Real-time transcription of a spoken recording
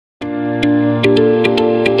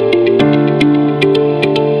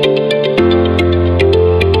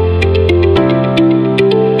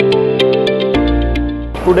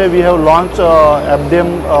today we have launched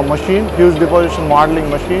FDM machine, huge deposition modeling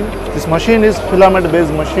machine. This machine is filament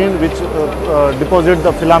based machine which deposits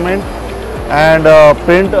the filament and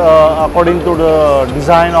print according to the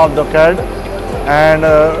design of the CAD. And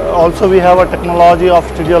also we have a technology of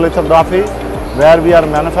stereolithography where we are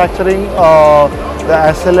manufacturing the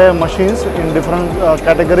SLA machines in different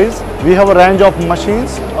categories. We have a range of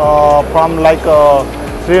machines from like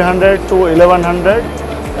 300 to 1100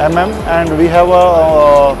 and we have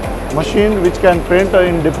a machine which can print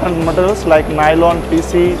in different materials like nylon,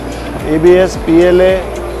 PC, ABS, PLA,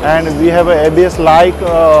 and we have a ABS like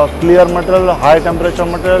clear material, high temperature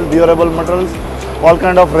material, durable materials, all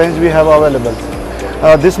kind of range we have available.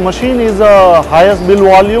 This machine is highest build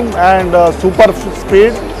volume and super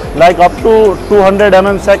speed like up to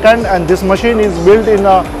 200 second, and this machine is built in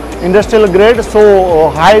industrial grade, so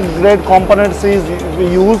high grade components is we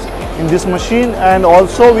use in this machine. And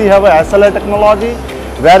also we have a SLA technology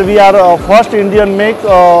where we are first Indian make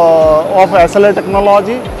of SLA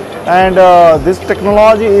technology, and this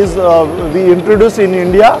technology is we introduced in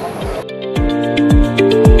India